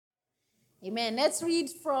Amen. Let's read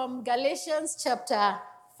from Galatians chapter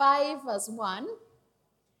 5, verse 1.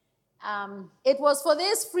 It was for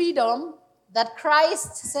this freedom that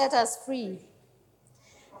Christ set us free,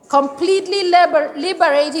 completely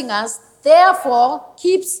liberating us. Therefore,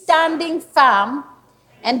 keep standing firm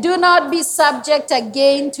and do not be subject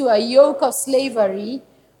again to a yoke of slavery,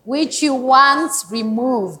 which you once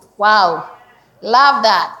removed. Wow. Love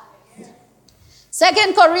that.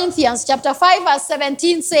 2 Corinthians chapter 5, verse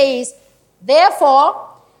 17 says, therefore,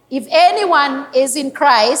 if anyone is in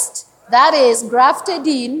Christ, that is, grafted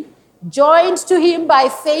in, joined to him by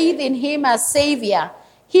faith in him as Savior,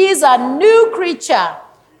 he is a new creature,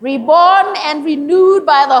 reborn and renewed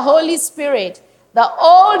by the Holy Spirit. The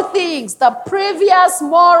old things, the previous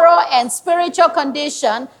moral and spiritual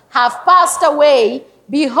condition have passed away.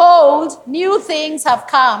 Behold, new things have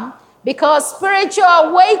come, because spiritual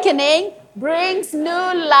awakening brings new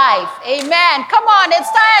life. Amen. Come on, it's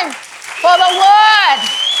time for the word.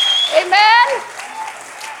 Amen.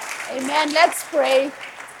 Amen. Let's pray.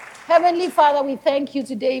 Heavenly Father, we thank you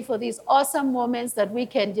today for these awesome moments that we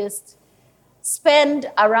can just spend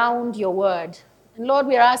around your word. And Lord,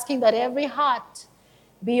 we're asking that every heart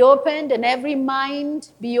be opened and every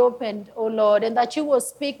mind be opened, oh Lord, and that you will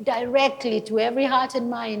speak directly to every heart and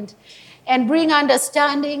mind and bring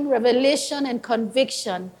understanding, revelation, and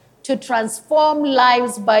conviction to transform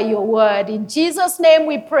lives by your word. In Jesus' name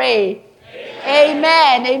we pray.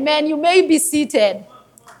 Amen. Amen. You may be seated.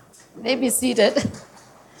 You may be seated.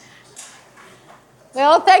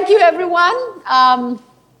 Well, thank you, everyone,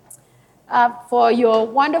 for your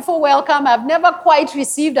wonderful welcome. I've never quite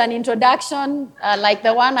received an introduction like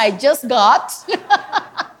the one I just got.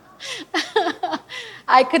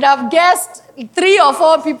 I could have guessed 3 or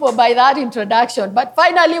 4 people by that introduction, but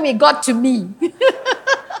finally we got to me.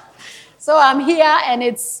 So I'm here, and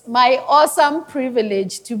it's my awesome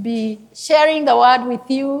privilege to be sharing the word with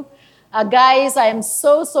you. Guys, I am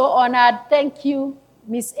so honored. Thank you,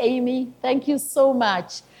 Miss Amy. Thank you so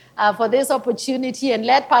much for this opportunity, and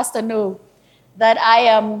let Pastor know that I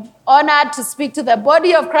am honored to speak to the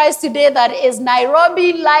body of Christ today, that is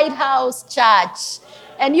Nairobi Lighthouse Church.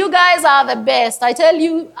 And you guys are the best. I tell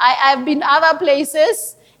you, I've been other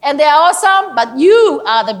places, and they're awesome, but you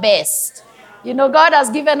are the best. You know, God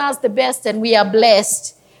has given us the best, and we are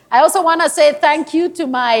blessed. I also want to say thank you to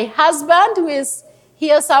my husband, who is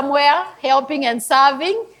here somewhere helping and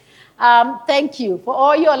serving. Thank you for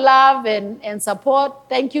all your love and support.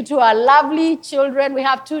 Thank you to our lovely children. We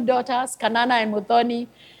have 2 daughters, Kanana and Muthoni.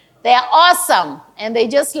 They are awesome, and they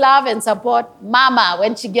just love and support Mama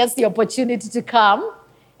when she gets the opportunity to come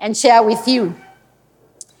and share with you.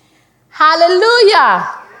 Hallelujah.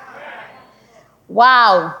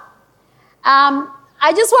 Wow.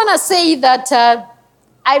 I just want to say that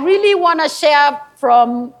I really want to share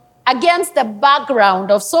from against the background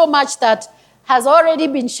of so much that has already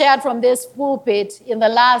been shared from this pulpit in the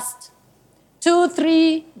last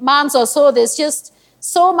 2-3 months or so. There's just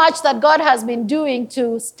so much that God has been doing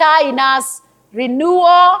to stir in us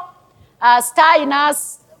renewal, stir in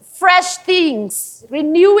us fresh things,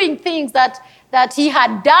 renewing things that he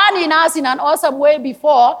had done in us in an awesome way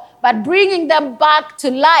before, but bringing them back to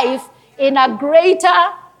life in a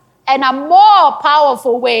greater and a more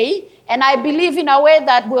powerful way. And I believe in a way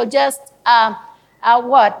that will just,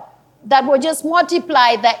 that will just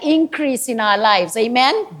multiply the increase in our lives.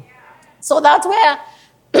 Amen? So that's where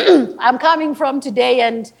I'm coming from today.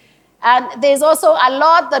 And there's also a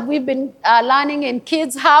lot that we've been learning in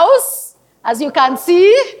Kids House, as you can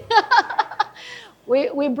see.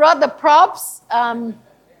 we brought the props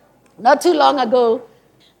not too long ago.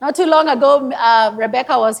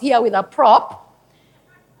 Rebecca was here with a prop,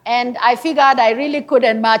 and I figured I really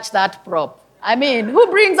couldn't match that prop. I mean, who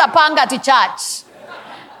brings a panga to church?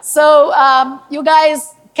 So you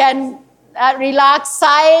guys can relax,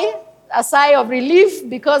 a sigh of relief,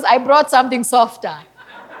 because I brought something softer,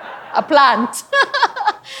 a plant.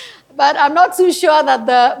 But I'm not too sure that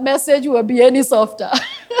the message will be any softer.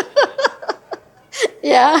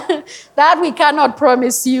 Yeah, that we cannot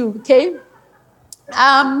promise you, okay?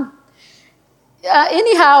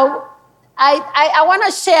 Anyhow, I want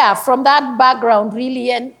to share from that background,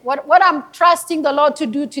 really. And what I'm trusting the Lord to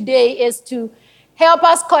do today is to help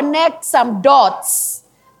us connect some dots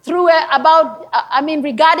through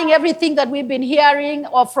regarding everything that we've been hearing,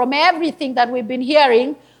 or from everything that we've been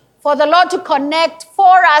hearing, for the Lord to connect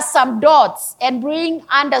for us some dots and bring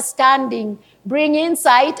understanding, bring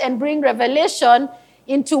insight, and bring revelation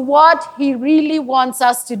into what he really wants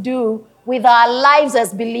us to do with our lives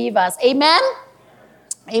as believers. Amen?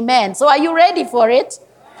 Amen. So are you ready for it?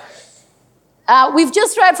 We've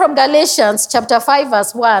just read from Galatians chapter 5,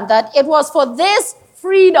 verse 1, that it was for this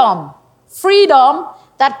freedom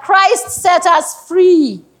that Christ set us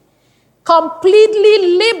free,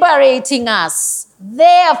 completely liberating us.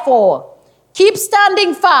 Therefore, keep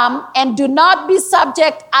standing firm and do not be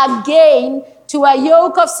subject again to a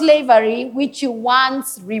yoke of slavery which you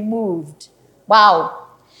once removed. Wow.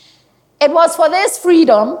 It was for this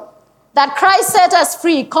freedom that Christ set us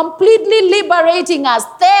free, completely liberating us.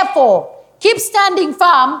 Therefore, keep standing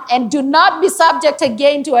firm and do not be subject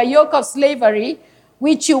again to a yoke of slavery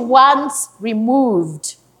which you once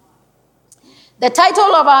removed. The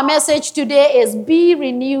title of our message today is Be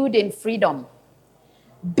Renewed in Freedom.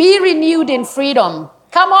 Be renewed in freedom.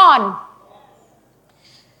 Come on.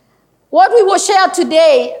 What we will share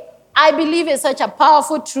today, I believe, is such a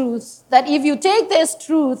powerful truth that if you take this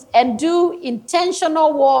truth and do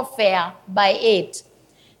intentional warfare by it,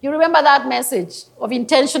 you remember that message of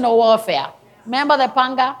intentional warfare? Remember the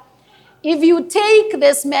panga? If you take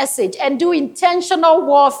this message and do intentional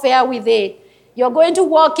warfare with it, you're going to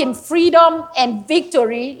walk in freedom and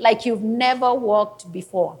victory like you've never walked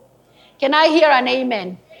before. Can I hear an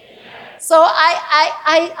amen? So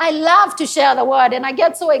I love to share the word, and I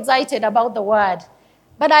get so excited about the word.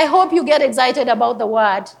 But I hope you get excited about the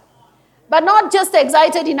word. But not just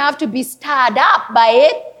excited enough to be stirred up by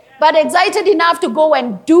it, but excited enough to go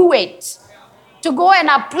and do it, to go and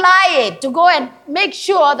apply it, to go and make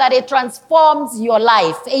sure that it transforms your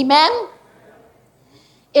life. Amen?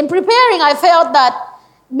 In preparing, I felt that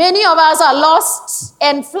many of us are lost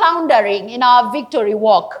and floundering in our victory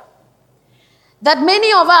walk. That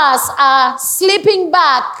many of us are slipping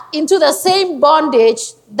back into the same bondage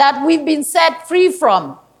that we've been set free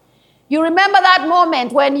from. You remember that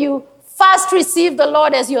moment when you first received the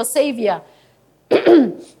Lord as your Savior.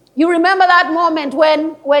 You remember that moment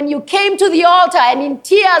when you came to the altar and in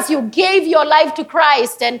tears you gave your life to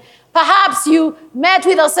Christ, and perhaps you met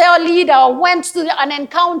with a cell leader or went to an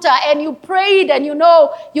encounter and you prayed and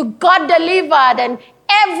you got delivered and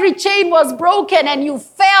every chain was broken and you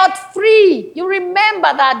felt free. You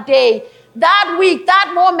remember that day, that week,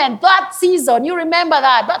 that moment, that season. You remember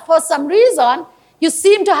that. But for some reason, you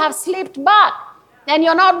seem to have slipped back and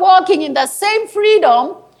you're not walking in the same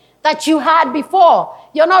freedom that you had before.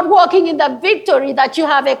 You're not walking in the victory that you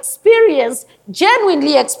have experienced,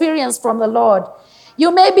 genuinely experienced from the Lord.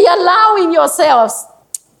 You may be allowing yourselves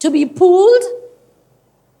to be pulled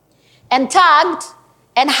and tagged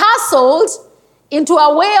and hustled into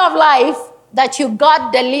a way of life that you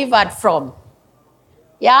got delivered from.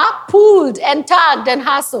 Yeah? Pulled and tagged and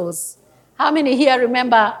hustles. How many here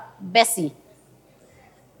remember Bessie?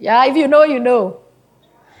 Yeah, if you know, you know.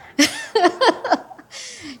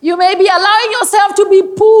 You may be allowing yourself to be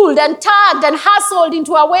pulled and tagged and hustled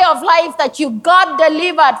into a way of life that you got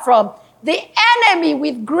delivered from. The enemy,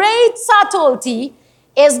 with great subtlety,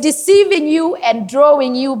 is deceiving you and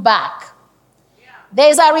drawing you back.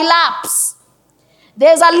 There's a relapse.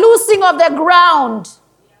 There's a losing of the ground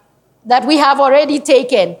that we have already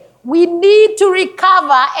taken. We need to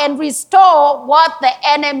recover and restore what the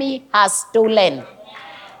enemy has stolen.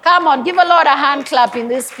 Come on, give a Lord a hand clap in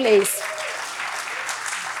this place.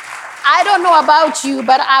 I don't know about you,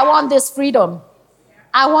 but I want this freedom.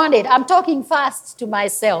 I want it. I'm talking fast to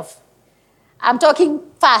myself.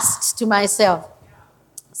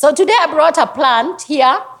 So today I brought a plant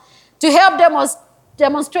here to help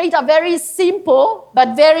demonstrate a very simple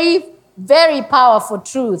but very, very powerful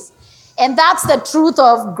truth. And that's the truth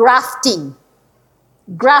of grafting.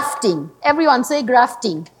 Grafting. Everyone say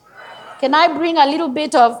grafting. Can I bring a little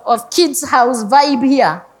bit of kids' house vibe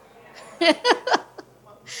here?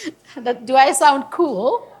 Do I sound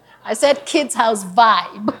cool? I said kids' house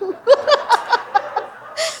vibe.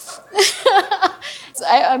 So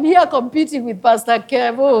I'm here competing with Pastor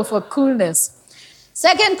Kevo for coolness.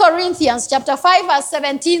 2 Corinthians chapter 5 verse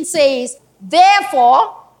 17 says,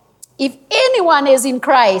 therefore, if anyone is in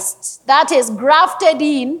Christ, that is grafted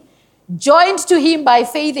in, joined to him by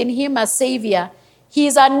faith in him as Savior, he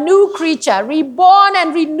is a new creature, reborn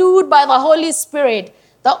and renewed by the Holy Spirit.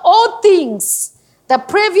 The old things, the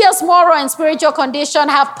previous moral and spiritual condition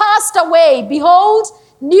have passed away. Behold,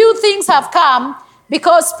 new things have come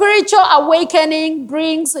because spiritual awakening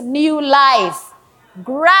brings new life.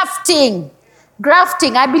 Grafting.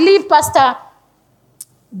 I believe Pastor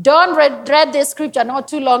Don read this scripture not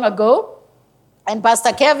too long ago, and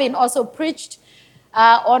Pastor Kevin also preached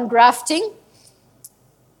on grafting.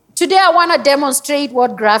 Today I want to demonstrate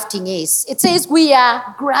what grafting is. It says we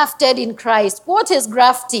are grafted in Christ. What is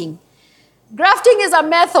grafting? Grafting is a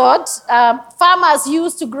method farmers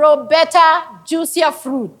use to grow better, juicier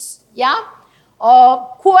fruit. Yeah? or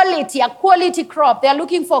quality, a quality crop. They're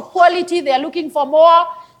looking for quality, they're looking for more.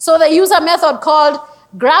 So they use a method called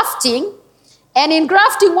grafting. And in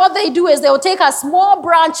grafting, what they do is they'll take a small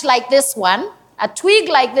branch like this one, a twig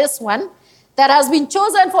like this one, that has been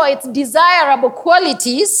chosen for its desirable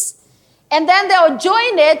qualities, and then they'll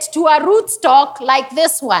join it to a rootstock like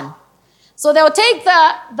this one. So they'll take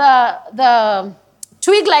the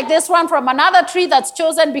twig like this one from another tree that's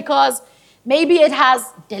chosen because maybe it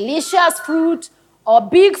has delicious fruit or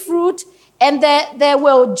big fruit, and they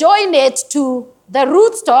will join it to the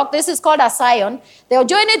rootstock. This is called a scion. They'll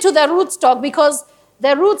join it to the rootstock because the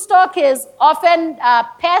rootstock is often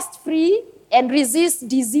pest-free and resists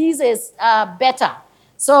diseases better.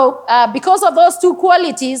 So because of those two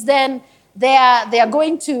qualities, then they are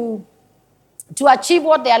going to achieve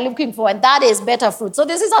what they are looking for, and that is better fruit. So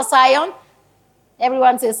this is a scion.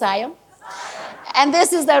 Everyone says scion. And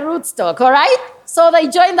this is the rootstock, all right? So they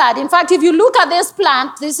join that. In fact, if you look at this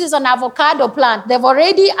plant, this is an avocado plant. They've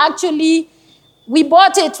already actually, we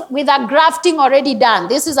bought it with a grafting already done.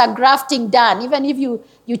 This is a grafting done. Even if you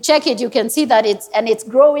check it, you can see that it's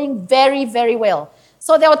growing very, very well.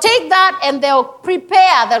 So they'll take that and they'll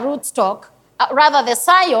prepare the rootstock, rather the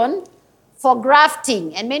scion, for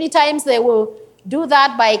grafting. And many times they will do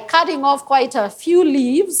that by cutting off quite a few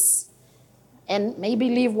leaves and maybe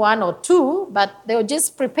leave one or two, but they'll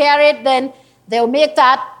just prepare it. Then they'll make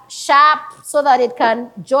that sharp so that it can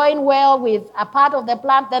join well with a part of the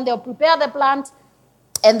plant. Then they'll prepare the plant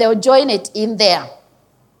and they'll join it in there.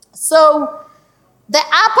 So the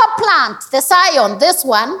upper plant, the scion, this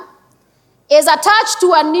one, is attached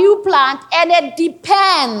to a new plant, and it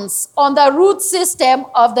depends on the root system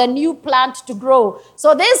of the new plant to grow.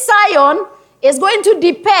 So this scion is going to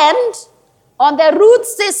depend on the root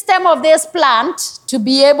system of this plant to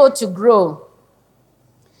be able to grow.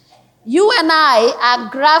 You and I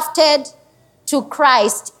are grafted to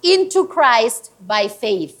Christ, into Christ by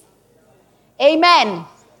faith. Amen.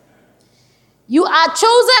 You are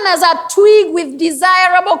chosen as a twig with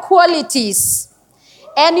desirable qualities,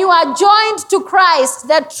 and you are joined to Christ,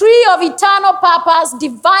 the tree of eternal purpose,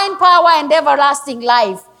 divine power, and everlasting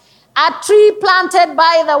life. A tree planted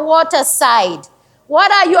by the waterside.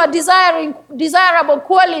 What are your desirable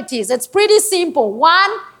qualities? It's pretty simple.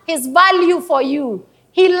 One, his value for you.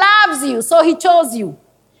 He loves you, so he chose you.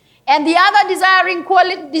 And the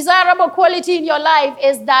other desirable quality in your life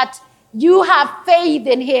is that you have faith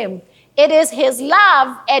in him. It is his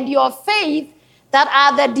love and your faith that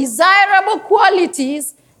are the desirable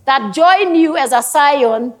qualities that join you as a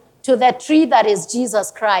scion to the tree that is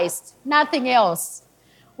Jesus Christ. Nothing else.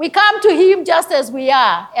 We come to him just as we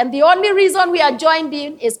are. And the only reason we are joined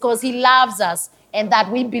in is because he loves us and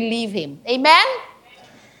that we believe him. Amen?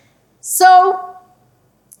 So,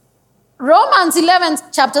 Romans 11,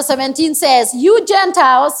 chapter 17 says, you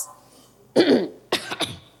Gentiles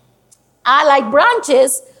are like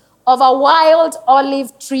branches of a wild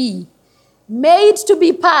olive tree, made to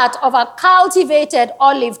be part of a cultivated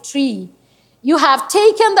olive tree. You have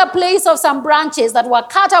taken the place of some branches that were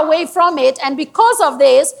cut away from it, and because of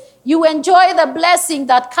this, you enjoy the blessings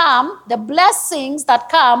that come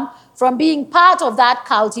from being part of that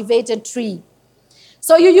cultivated tree.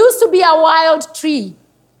 So you used to be a wild tree,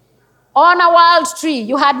 on a wild tree.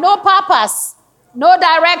 You had no purpose, no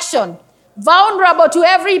direction, vulnerable to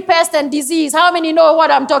every pest and disease. How many know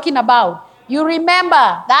what I'm talking about? You remember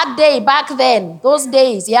that day back then, those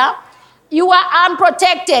days, yeah? You were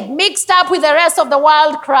unprotected, mixed up with the rest of the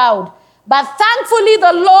wild crowd. But thankfully,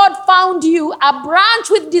 the Lord found you a branch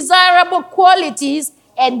with desirable qualities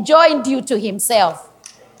and joined you to himself.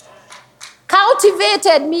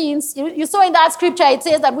 Cultivated means, you saw in that scripture, it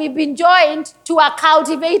says that we've been joined to a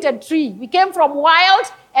cultivated tree. We came from wild,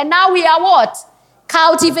 and now we are what?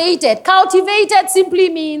 Cultivated. Cultivated simply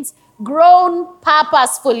means grown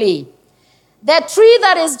purposefully. The tree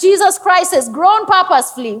that is Jesus Christ has grown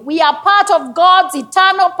purposefully. We are part of God's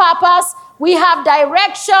eternal purpose. We have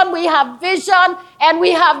direction, we have vision, and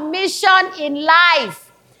we have mission in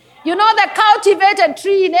life. You know, the cultivated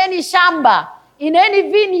tree in any shamba, in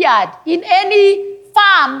any vineyard, in any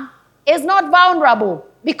farm is not vulnerable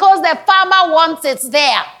because the farmer wants it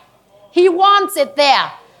there. He wants it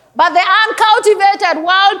there. But the uncultivated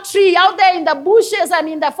wild tree out there in the bushes and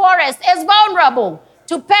in the forest is vulnerable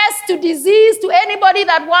to pest, to disease, to anybody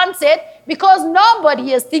that wants it, because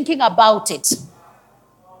nobody is thinking about it.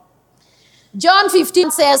 John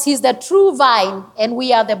 15 says he's the true vine and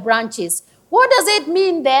we are the branches. What does it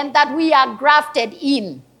mean then that we are grafted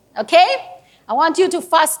in? Okay? I want you to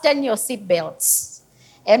fasten your seatbelts.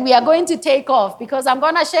 And we are going to take off because I'm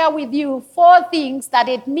going to share with you 4 things that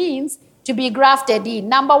it means to be grafted in.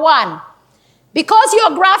 Number 1, Because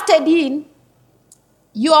you're grafted in,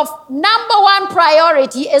 your number one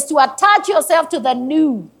priority is to attach yourself to the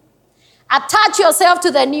new. Attach yourself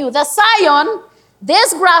to the new. The scion,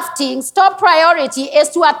 this grafting's top priority is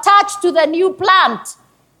to attach to the new plant.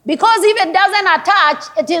 Because if it doesn't attach,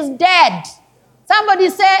 it is dead. Somebody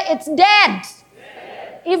say it's dead.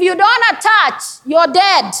 If you don't attach, you're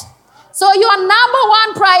dead. So your number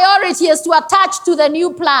one priority is to attach to the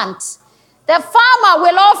new plant. The farmer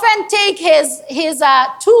will often take his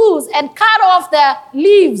tools and cut off the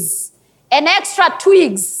leaves and extra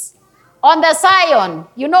twigs on the scion.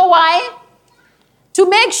 You know why? To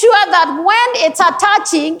make sure that when it's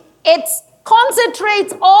attaching, it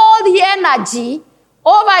concentrates all the energy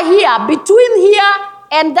over here, between here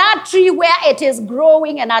and that tree where it is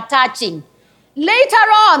growing and attaching. Later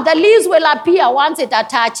on, the leaves will appear once it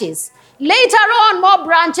attaches. Later on, more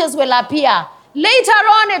branches will appear. Later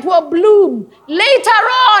on, it will bloom. Later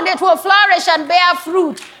on, it will flourish and bear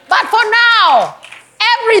fruit. But for now,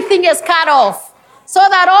 everything is cut off so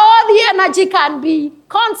that all the energy can be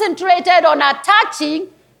concentrated on attaching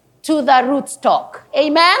to the rootstock.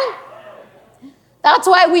 Amen? That's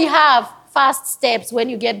why we have fast steps when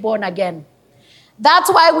you get born again. That's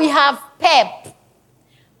why we have PEP.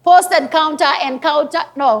 Pre-encounter, encounter,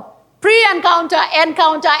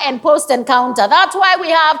 and post-encounter. That's why we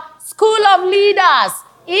have School of Leaders,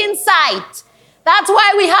 Insight. That's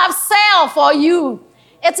why we have Cell for you.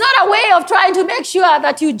 It's not a way of trying to make sure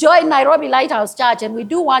that you join Nairobi Lighthouse Church, and we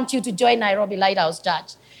do want you to join Nairobi Lighthouse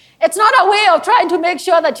Church. It's not a way of trying to make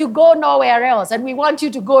sure that you go nowhere else, and we want you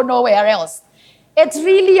to go nowhere else. It's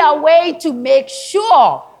really a way to make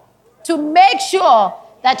sure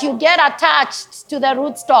that you get attached to the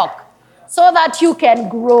rootstock so that you can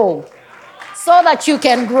grow.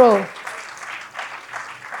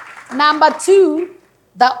 Number 2,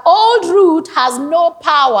 the old root has no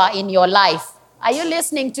power in your life. Are you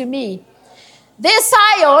listening to me? This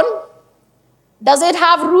scion, does it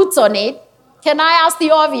have roots on it? Can I ask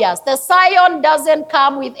the obvious? The scion doesn't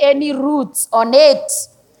come with any roots on it.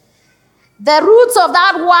 The roots of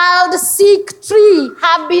that wild sick tree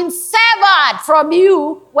have been severed from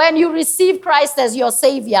you when you received Christ as your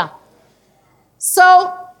Savior.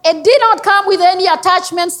 So it did not come with any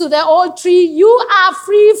attachments to the old tree. You are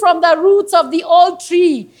free from the roots of the old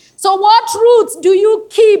tree. So what roots do you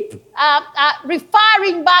keep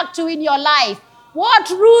referring back to in your life? What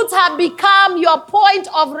roots have become your point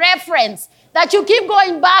of reference that you keep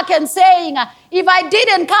going back and saying, if I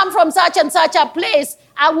didn't come from such and such a place,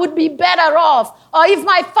 I would be better off. Or if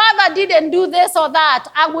my father didn't do this or that,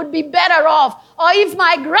 I would be better off. Or if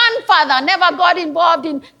my grandfather never got involved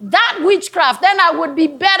in that witchcraft, then I would be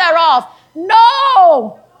better off.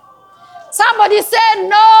 No! Somebody said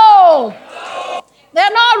no! There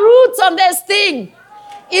are no roots on this thing.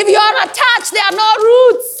 If you're attached, there are no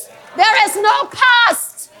roots. There is no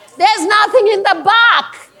past. There's nothing in the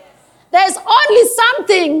back. There's only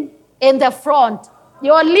something in the front.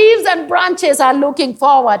 Your leaves and branches are looking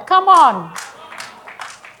forward. Come on.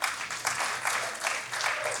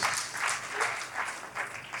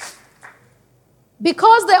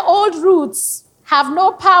 Because the old roots have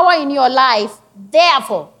no power in your life,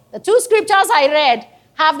 therefore, the 2 scriptures I read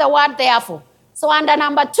have the word therefore. So under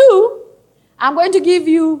number 2, I'm going to give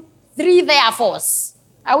you 3 therefores.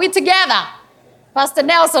 Are we together? Pastor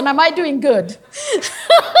Nelson, am I doing good?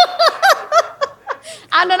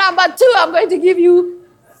 Under number 2, I'm going to give you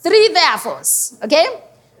 3 therefores. Okay?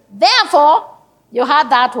 Therefore, you had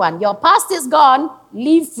that one. Your past is gone.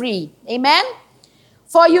 Live free. Amen?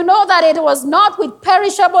 For you know that it was not with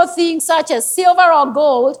perishable things such as silver or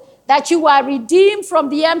gold that you were redeemed from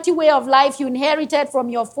the empty way of life you inherited from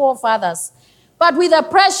your forefathers, but with the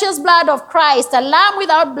precious blood of Christ, a lamb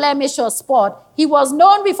without blemish or spot. He was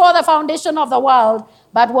known before the foundation of the world,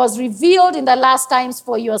 but was revealed in the last times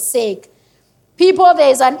for your sake. People, there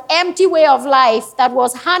is an empty way of life that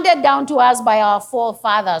was handed down to us by our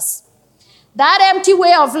forefathers. That empty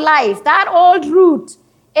way of life, that old root,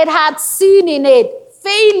 it had sin in it,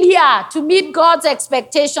 failure to meet God's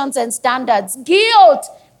expectations and standards, guilt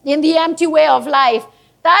in the empty way of life.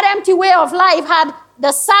 That empty way of life had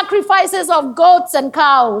the sacrifices of goats and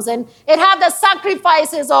cows, and it had the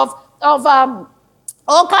sacrifices of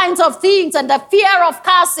all kinds of things, and the fear of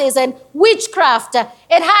curses and witchcraft. It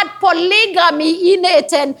had polygamy in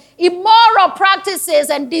it, and immoral practices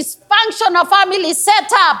and dysfunctional family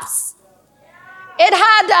setups. It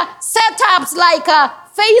had setups like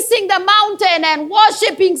facing the mountain and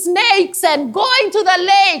worshiping snakes and going to the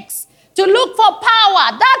lakes to look for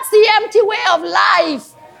power. That's the empty way of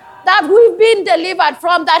life that we've been delivered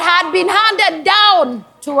from, that had been handed down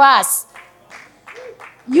to us.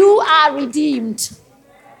 You are redeemed.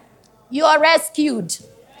 You are rescued.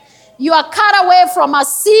 You are cut away from a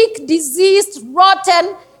sick, diseased,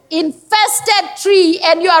 rotten, infested tree,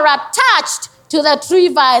 and you are attached to the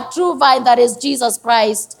true vine that is Jesus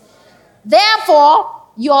Christ. Therefore,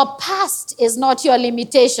 your past is not your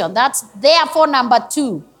limitation. That's therefore number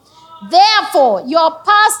 2. Therefore, your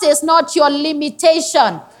past is not your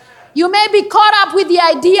limitation. You may be caught up with the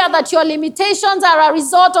idea that your limitations are a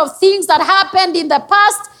result of things that happened in the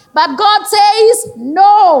past, but God says,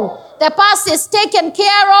 no. The past is taken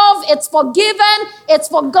care of, it's forgiven, it's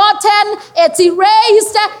forgotten, it's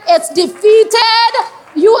erased, it's defeated.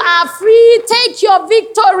 You are free. Take your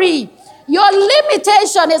victory. Your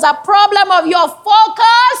limitation is a problem of your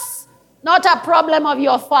focus, not a problem of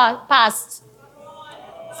your past.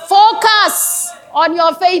 Focus on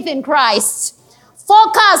your faith in Christ.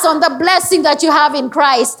 Focus on the blessing that you have in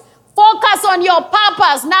Christ. Focus on your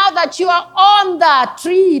purpose now that you are on the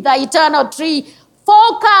tree, the eternal tree.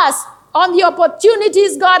 Focus on the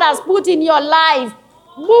opportunities God has put in your life.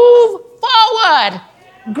 Move forward.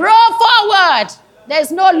 Grow forward.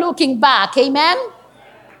 There's no looking back. Amen?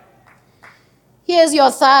 Here's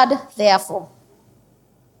your third therefore.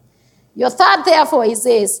 Your third therefore is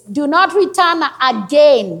this: do not return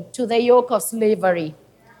again to the yoke of slavery.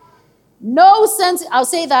 No sense, I'll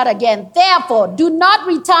say that again. Therefore, do not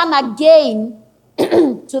return again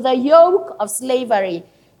to the yoke of slavery.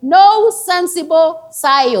 No sensible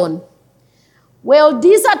scion will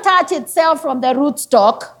disattach itself from the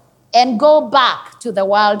rootstock and go back to the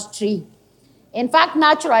wild tree. In fact,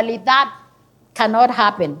 naturally, that cannot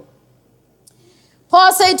happen.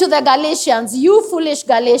 Paul said to the Galatians, you foolish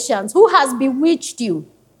Galatians, who has bewitched you?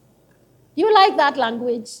 You like that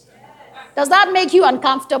language? Does that make you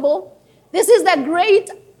uncomfortable? This is the great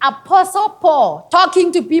Apostle Paul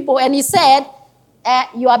talking to people, and he said,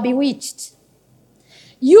 you are bewitched.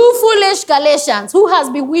 You foolish Galatians, who has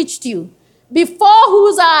bewitched you? Before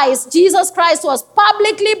whose eyes Jesus Christ was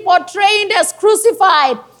publicly portrayed as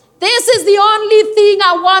crucified. This is the only thing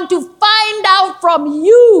I want to find out from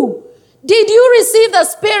you. Did you receive the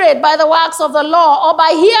Spirit by the works of the law or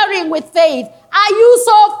by hearing with faith? Are you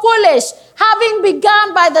so foolish? Having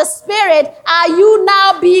begun by the Spirit, are you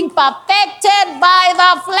now being perfected by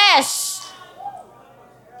the flesh?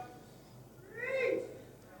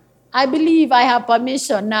 I believe I have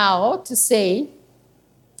permission now to say,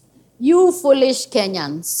 you foolish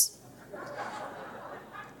Kenyans,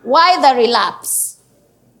 why the relapse?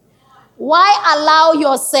 Why allow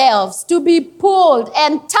yourselves to be pulled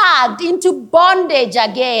and tugged into bondage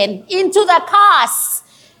again, into the curse?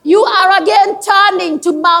 You are again turning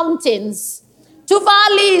to mountains, to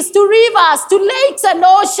valleys, to rivers, to lakes and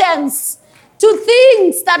oceans, to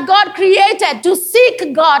things that God created, to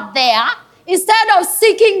seek God there instead of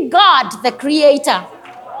seeking God, the Creator.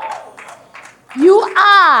 You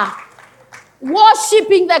are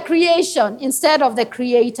worshiping the creation instead of the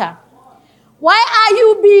Creator. Why are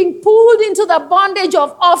you being pulled into the bondage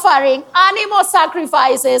of offering animal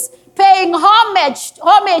sacrifices, paying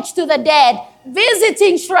homage to the dead,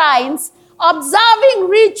 visiting shrines, observing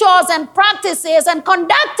rituals and practices, and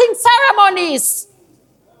conducting ceremonies?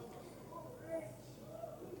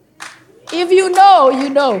 If you know, you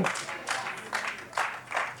know.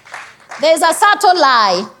 There's a subtle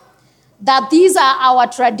lie that these are our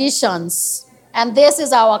traditions and this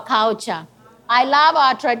is our culture. I love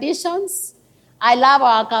our traditions. I love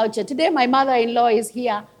our culture. Today, my mother-in-law is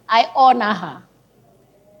here. I honor her.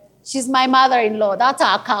 She's my mother-in-law. That's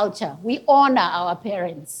our culture. We honor our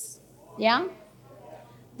parents. Yeah?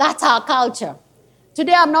 That's our culture.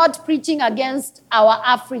 Today, I'm not preaching against our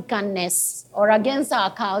Africanness or against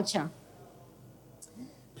our culture.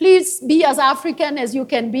 Please be as African as you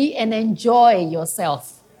can be and enjoy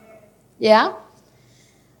yourself. Yeah?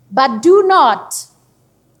 But do not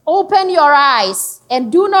open your eyes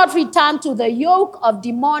and do not return to the yoke of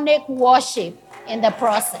demonic worship in the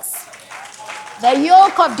process. The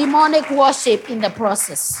yoke of demonic worship in the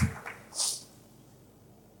process.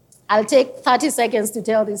 I'll take 30 seconds to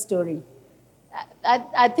tell this story.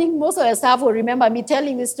 I think most of the staff will remember me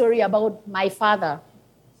telling this story about my father.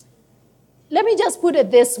 Let me just put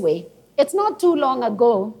it this way. It's not too long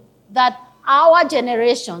ago that our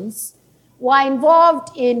generations were involved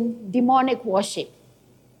in demonic worship.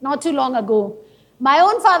 Not too long ago. My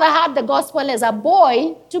own father had the gospel as a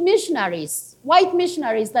boy to missionaries, white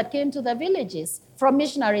missionaries that came to the villages, from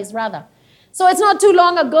missionaries rather. So it's not too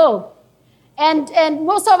long ago. And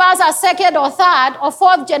most of us are second or third or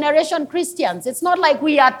fourth generation Christians. It's not like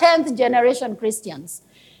we are 10th generation Christians.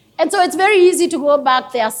 And so it's very easy to go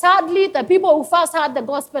back there. Sadly, the people who first heard the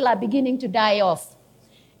gospel are beginning to die off.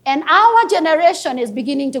 And our generation is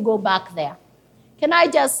beginning to go back there. Can I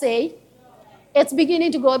just say, it's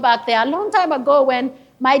beginning to go back there. A long time ago, when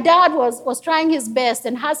my dad was trying his best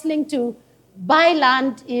and hustling to buy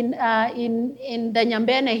land in the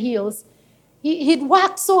Nyambene Hills, he'd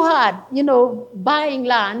worked so hard, buying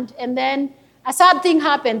land. And then a sad thing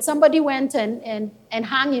happened. Somebody went and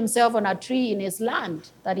hung himself on a tree in his land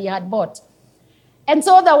that he had bought. And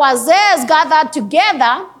so the Wazees gathered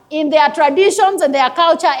together in their traditions and their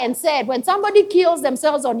culture and said, when somebody kills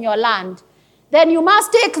themselves on your land, then you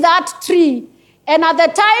must take that tree. And at the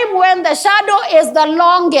time when the shadow is the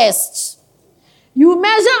longest, you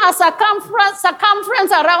measure a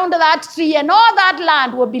circumference around that tree, and all that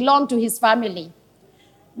land will belong to his family.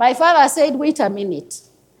 My father said, wait a minute.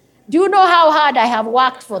 Do you know how hard I have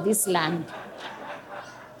worked for this land?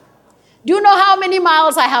 Do you know how many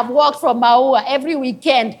miles I have walked from Maua every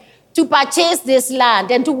weekend to purchase this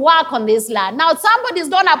land and to work on this land? Now somebody's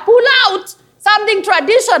going to pull out something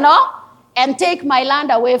traditional and take my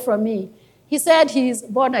land away from me. He said he's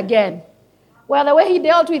born again. Well, the way he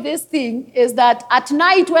dealt with this thing is that at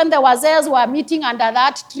night when the Wazees were meeting under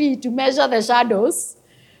that tree to measure the shadows,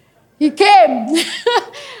 he came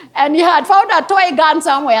and he had found a toy gun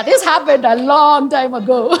somewhere. This happened a long time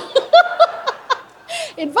ago.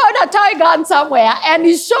 He found a toy gun somewhere and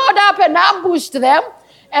he showed up and ambushed them.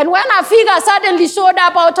 And when a figure suddenly showed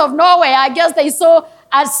up out of nowhere, I guess they saw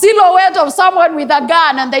a silhouette of someone with a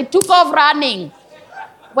gun and they took off running.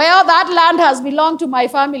 Well, that land has belonged to my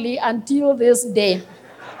family until this day.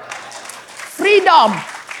 Freedom.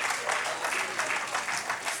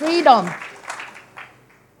 Freedom.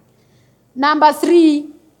 Number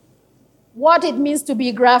 3, what it means to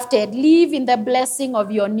be grafted. Live in the blessing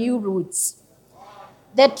of your new roots.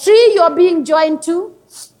 The tree you're being joined to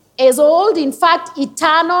is old, in fact,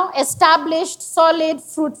 eternal, established, solid,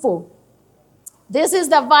 fruitful. This is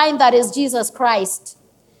the vine that is Jesus Christ.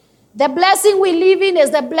 The blessing we live in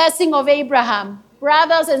is the blessing of Abraham.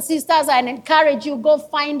 Brothers and sisters, I encourage you, go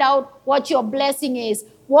find out what your blessing is.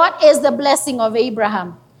 What is the blessing of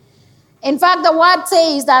Abraham? In fact, the word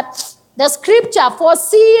says that the scripture,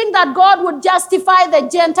 foreseeing that God would justify the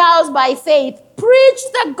Gentiles by faith, preached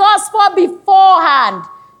the gospel beforehand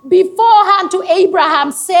to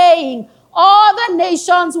Abraham, saying, all the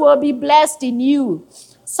nations will be blessed in you.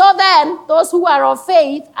 So then, those who are of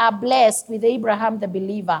faith are blessed with Abraham the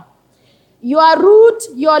believer. Your root,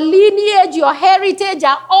 your lineage, your heritage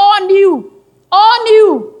are all new. All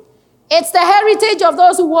new. It's the heritage of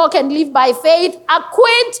those who walk and live by faith.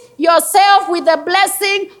 Acquaint yourself with the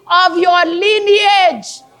blessing of your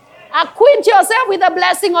lineage. Acquaint yourself with the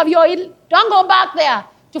blessing of your... Don't go back there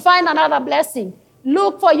to find another blessing.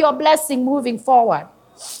 Look for your blessing moving forward.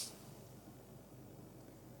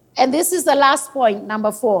 And this is the last point,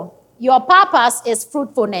 number 4. Your purpose is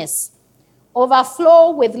fruitfulness.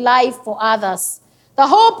 Overflow with life for others. The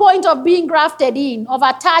whole point of being grafted in, of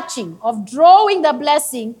attaching, of drawing the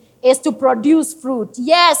blessing is to produce fruit.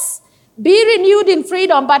 Yes, be renewed in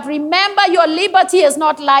freedom, but remember your liberty is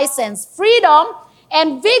not licensed. Freedom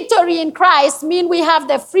and victory in Christ mean we have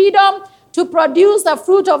the freedom to produce the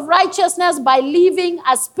fruit of righteousness by living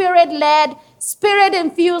a spirit-led,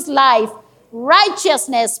 spirit-infused life.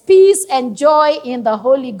 Righteousness, peace, and joy in the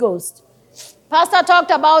Holy Ghost. Pastor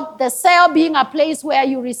talked about the cell being a place where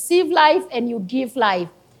you receive life and you give life.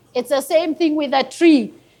 It's the same thing with a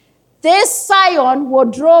tree. This scion will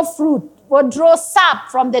draw fruit, will draw sap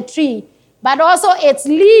from the tree, but also its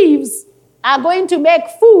leaves are going to make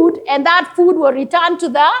food, and that food will return to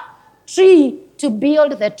the tree to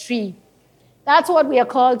build the tree. That's what we are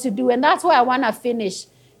called to do, and that's where I want to finish,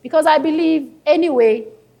 because I believe, anyway,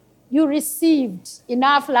 you received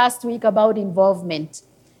enough last week about involvement.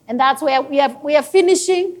 And that's where we are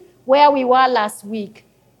finishing where we were last week.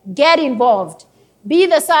 Get involved. Be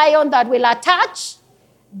the scion that will attach,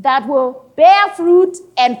 that will bear fruit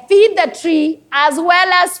and feed the tree as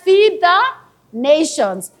well as feed the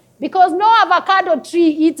nations. Because no avocado tree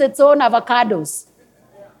eats its own avocados.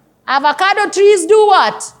 Avocado trees do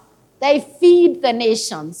what? They feed the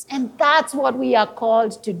nations. And that's what we are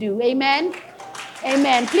called to do. Amen?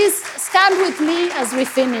 Amen. Please stand with me as we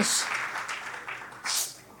finish.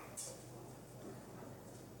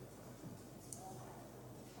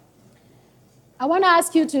 I want to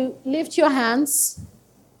ask you to lift your hands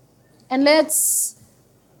and let's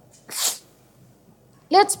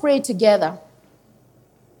pray together.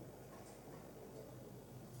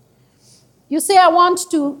 You say, I want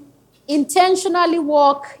to intentionally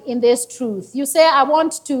walk in this truth. You say, I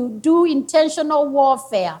want to do intentional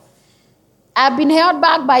warfare. I've been held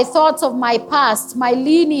back by thoughts of my past, my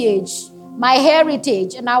lineage, my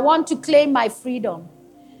heritage, and I want to claim my freedom.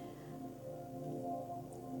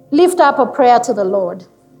 Lift up a prayer to the Lord.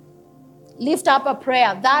 Lift up a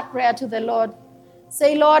prayer, that prayer to the Lord.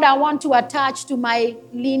 Say, Lord, I want to attach to my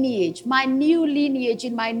lineage, my new lineage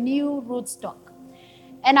in my new rootstock.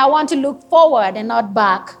 And I want to look forward and not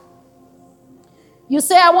back. You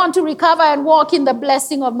say, I want to recover and walk in the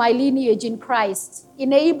blessing of my lineage in Christ,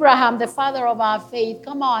 in Abraham, the father of our faith.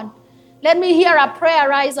 Come on. Let me hear a prayer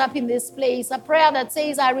rise up in this place, a prayer that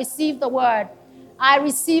says, I receive the word. I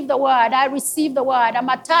receive the word. I receive the word. I'm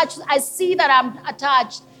attached. I see that I'm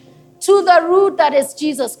attached to the root that is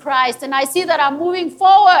Jesus Christ. And I see that I'm moving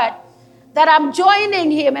forward, that I'm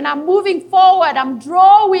joining him and I'm moving forward. I'm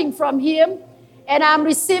drawing from him and I'm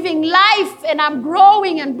receiving life and I'm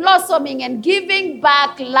growing and blossoming and giving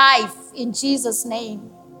back life in Jesus'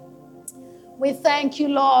 name. We thank you,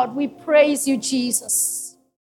 Lord. We praise you, Jesus.